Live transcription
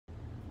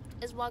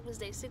It's Vlogmas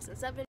day 6 and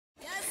 7.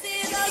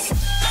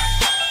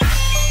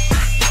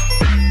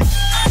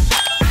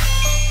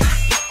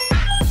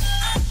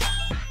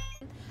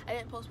 I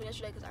didn't post one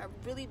yesterday because I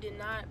really did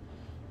not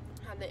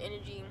have the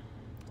energy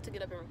to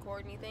get up and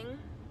record anything.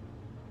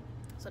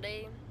 So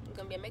today is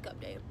gonna be a makeup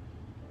day.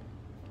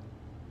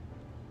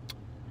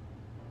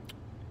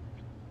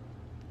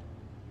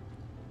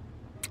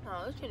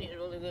 Oh, this candy is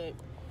really good.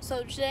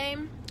 So today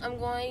I'm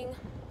going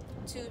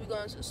to be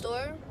going to the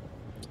store,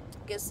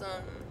 get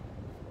some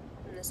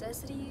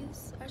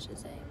necessities, I should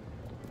say.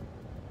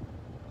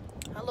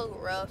 I look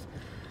rough.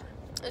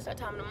 It's that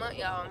time of the month,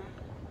 y'all.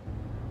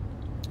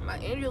 My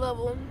energy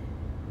level,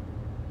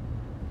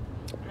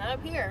 not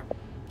up here,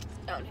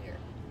 down here.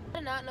 I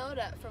did not know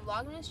that for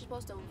Vlogmas you're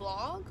supposed to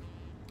vlog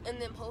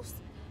and then post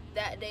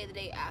that day the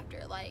day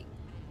after. Like,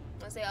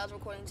 let's say I was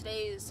recording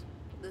today's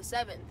the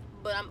 7th,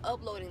 but I'm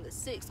uploading the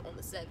 6th on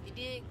the 7th. You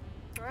dig?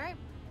 Alright,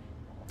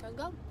 let's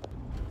go.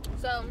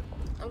 So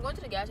I'm going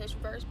to the gas station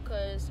first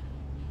because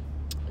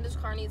this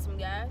car needs some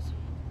gas.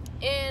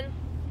 And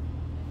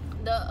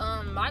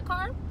the my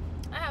car,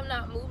 I have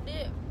not moved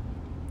it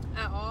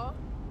at all.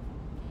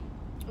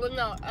 Well,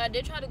 no, I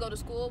did try to go to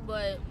school,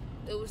 but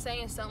it was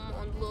saying something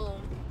on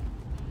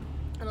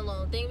the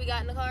little thing we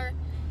got in the car,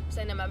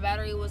 saying that my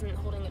battery wasn't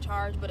holding a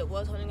charge, but it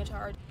was holding a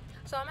charge.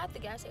 So I'm at the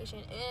gas station,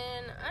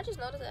 and I just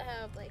noticed I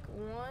have like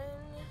 1,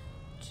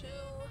 2,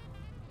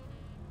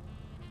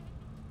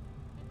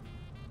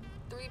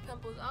 3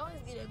 pimples. I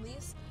always get at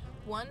least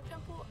 1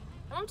 pimple.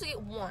 I want to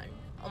get 1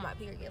 on my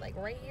period, like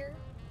right here,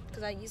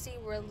 because you see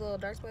where the little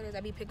dark spot is.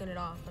 I be picking it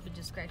off. I be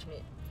just scratching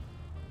it,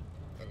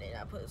 and then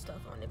I put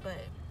stuff on it,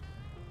 but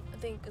I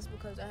think it's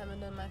because I haven't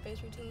done my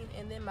face routine,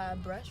 and then my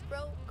brush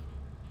broke,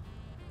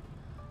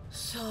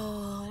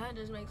 so that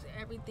just makes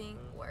everything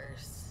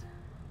worse.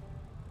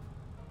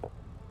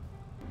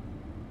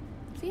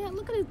 See how,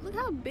 look at it, look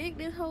how big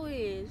this hole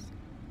is.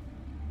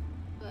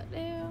 Right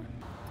there.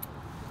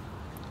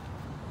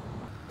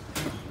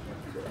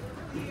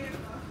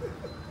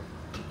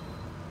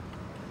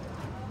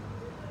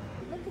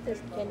 Look at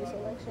this candy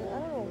selection. I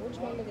don't know which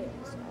one to get. I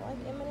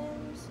like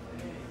M&M's.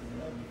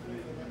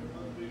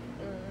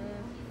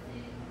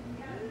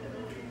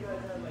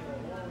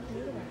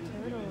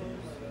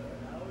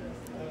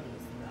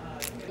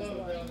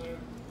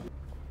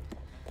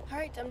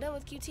 Alright, I'm done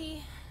with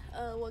QT.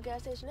 What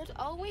gas station? There's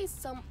always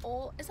some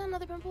old, is that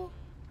another pimple?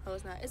 Oh,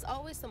 it's not. It's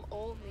always some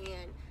old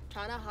man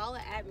trying to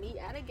holler at me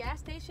at a gas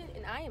station,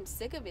 and I am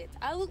sick of it.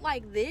 I look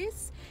like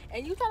this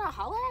and you trying to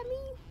holler at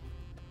me?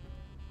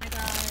 I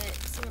got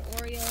some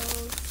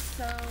Oreos,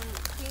 some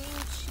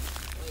cream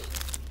cheese, wait.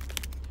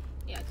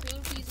 Yeah,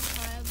 cream cheese and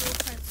pineapple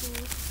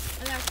pretzels.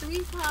 I got 3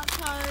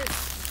 Pop-Tarts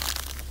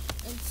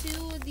and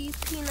 2 of these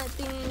peanut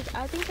things.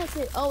 I think that's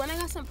it. Oh, and I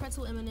got some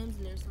pretzel M&Ms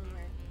in there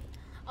somewhere.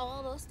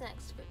 All those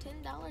snacks for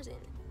 $10.02.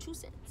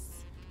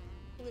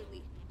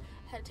 Literally,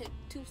 had to take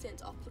 2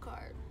 cents off the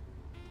card.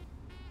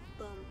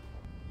 Boom.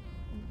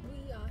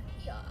 We are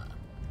here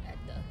at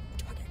the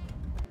Target.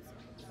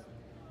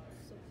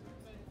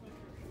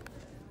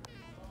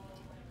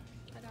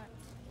 I got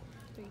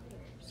 3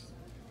 pairs. I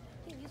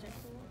think these are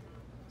cool.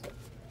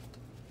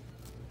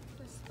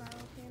 The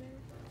spiral planner.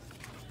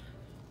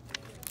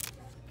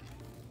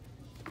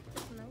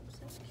 Nope,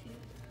 that's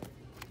cute.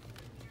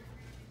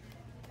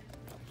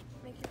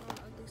 Make your own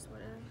ugly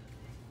sweater.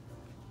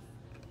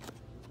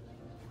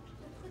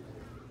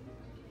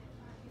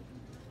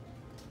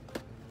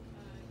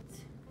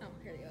 Oh,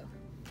 here they go.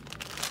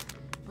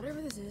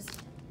 Whatever this is.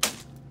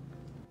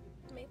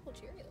 Maple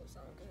Cheerios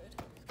sound good.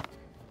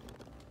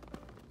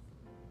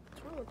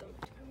 What's wrong with them?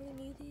 Do I really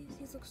need these?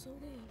 These look so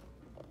good.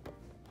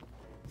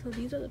 So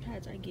these are the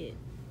pads I get,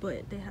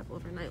 but they have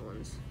overnight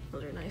ones.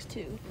 Those are nice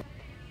too.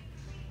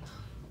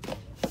 Look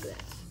at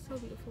that. So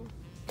beautiful.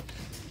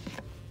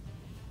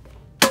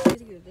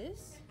 Is either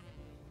this,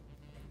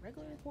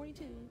 regular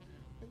 42,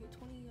 or get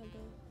 20 of the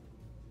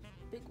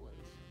big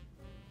ones.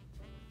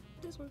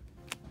 This one.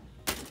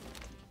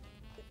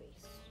 The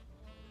face.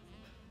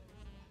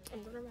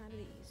 I'm gonna run out of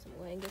these. I'm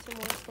going to get some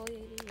more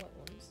exfoliating wet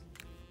ones.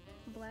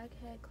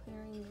 Blackhead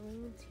clearing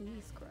green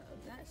tea scrub.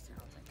 That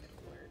sounds like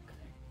it'll work.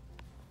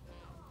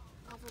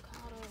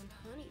 Avocado and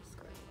honey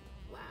scrub.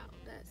 Wow,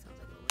 that sounds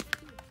like it'll work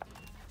too.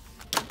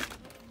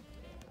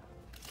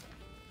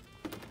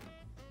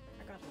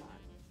 I got a lot.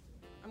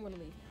 I'm gonna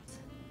leave now.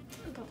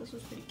 I thought this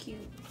was pretty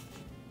cute.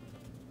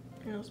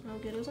 And it'll smell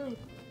good. It was only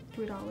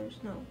 $3.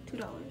 No, $2.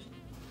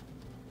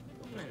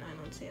 $1.99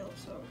 on sale,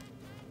 so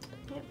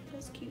yep,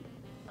 that's cute.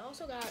 I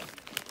also got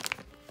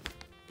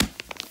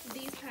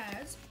these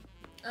pads.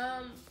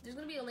 There's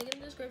gonna be a link in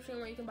the description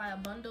where you can buy a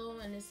bundle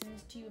and it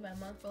sends to you by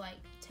month for like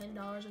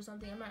 $10 or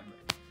something.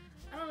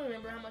 I don't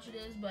remember how much it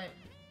is, but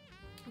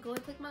go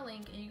and click my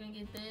link and you're gonna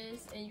get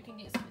this, and you can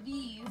get some of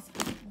these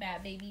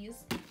bad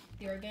babies,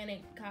 the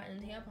organic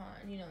cotton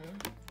tampon, you know,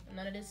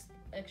 none of this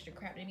extra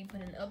crap they be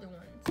putting in other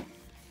ones.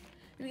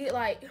 You get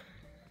like,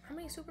 how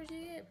many supers do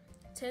you get?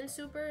 10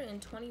 super and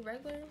 20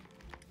 regular.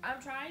 I'm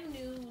trying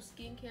new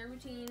skincare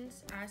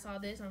routines. I saw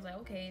this and I was like,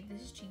 okay,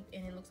 this is cheap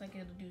and it looks like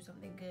it'll do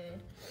something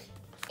good.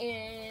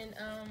 And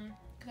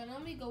cause I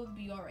normally go with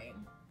Biore,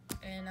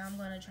 and I'm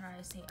gonna try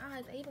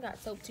st.ives. I even got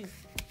soap too.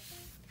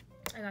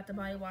 I got the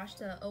body wash,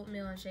 the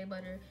oatmeal and shea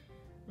butter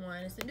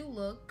one. It's a new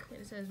look.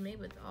 It says made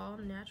with all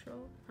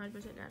natural,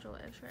 100% natural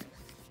extracts.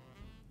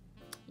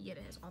 Yeah,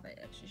 it has all that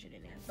extra shit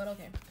in there. But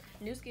okay,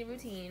 new skin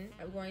routine.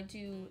 I'm going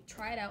to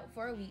try it out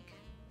for a week,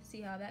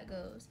 see how that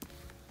goes.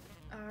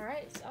 All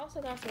right, so I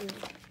also got some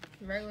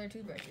regular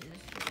toothbrushes.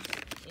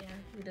 Yeah,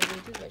 the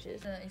blue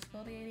toothbrushes. The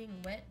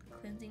exfoliating wet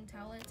cleansing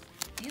towelettes.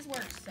 These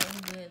work so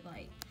good.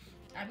 Like,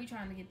 I be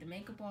trying to get the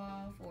makeup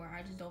off, or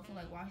I just don't feel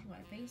like washing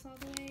my face all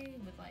the way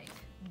with like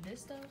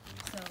this stuff.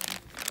 So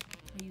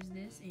I use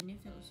this, and it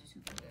feels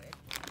super good.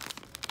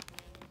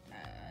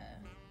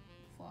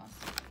 Floss,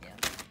 yeah.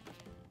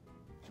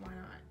 Why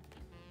not?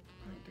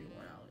 Only $3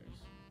 more.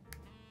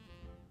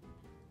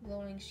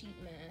 Glowing sheet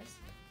mask.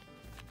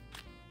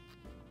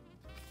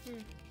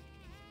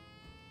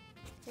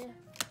 Yeah.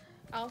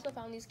 I also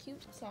found these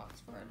cute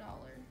socks for $1.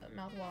 A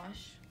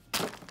mouthwash.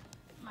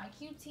 My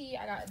QT,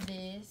 I got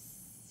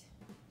this,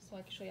 so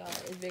I can show y'all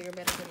it's bigger,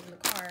 better than in the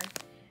car.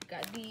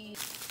 Got these.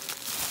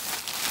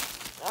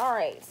 All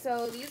right,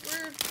 so these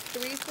were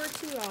 3 for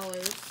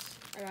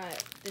 $2. I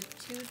got the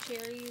 2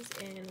 cherries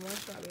and 1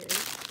 strawberry.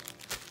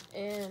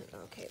 And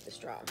okay, the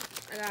straw.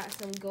 I got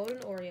some golden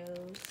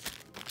Oreos.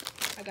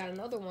 I got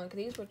another one because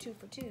these were 2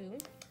 for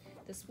 $2.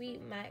 The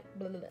sweet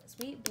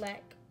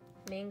black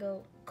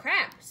mango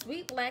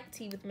sweet black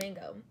tea with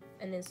mango,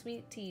 and then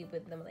sweet tea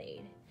with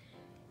lemonade.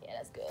 Yeah,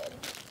 that's good.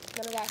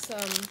 Then I got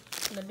some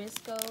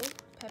Nabisco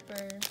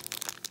pepper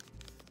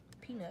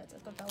peanuts. I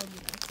thought that would be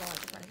nice. I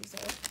like the crunchy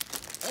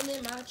stuff. And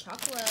then my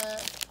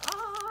chocolate.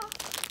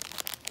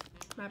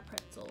 My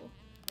pretzel,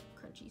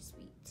 crunchy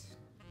sweet,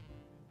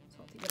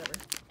 salty, whatever.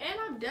 And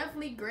I'm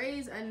definitely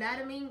Grey's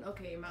Anatomy.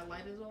 Okay, my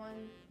light is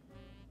on.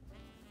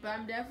 But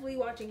I'm definitely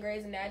watching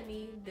Grey's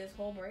Anatomy this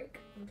whole break.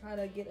 I'm trying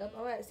to get up.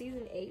 I'm at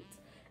season 8,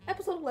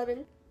 episode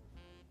 11.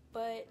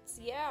 But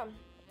yeah,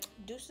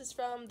 deuces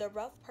from the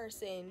rough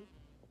person.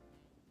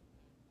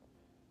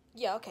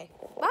 Yeah, okay.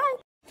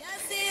 Bye.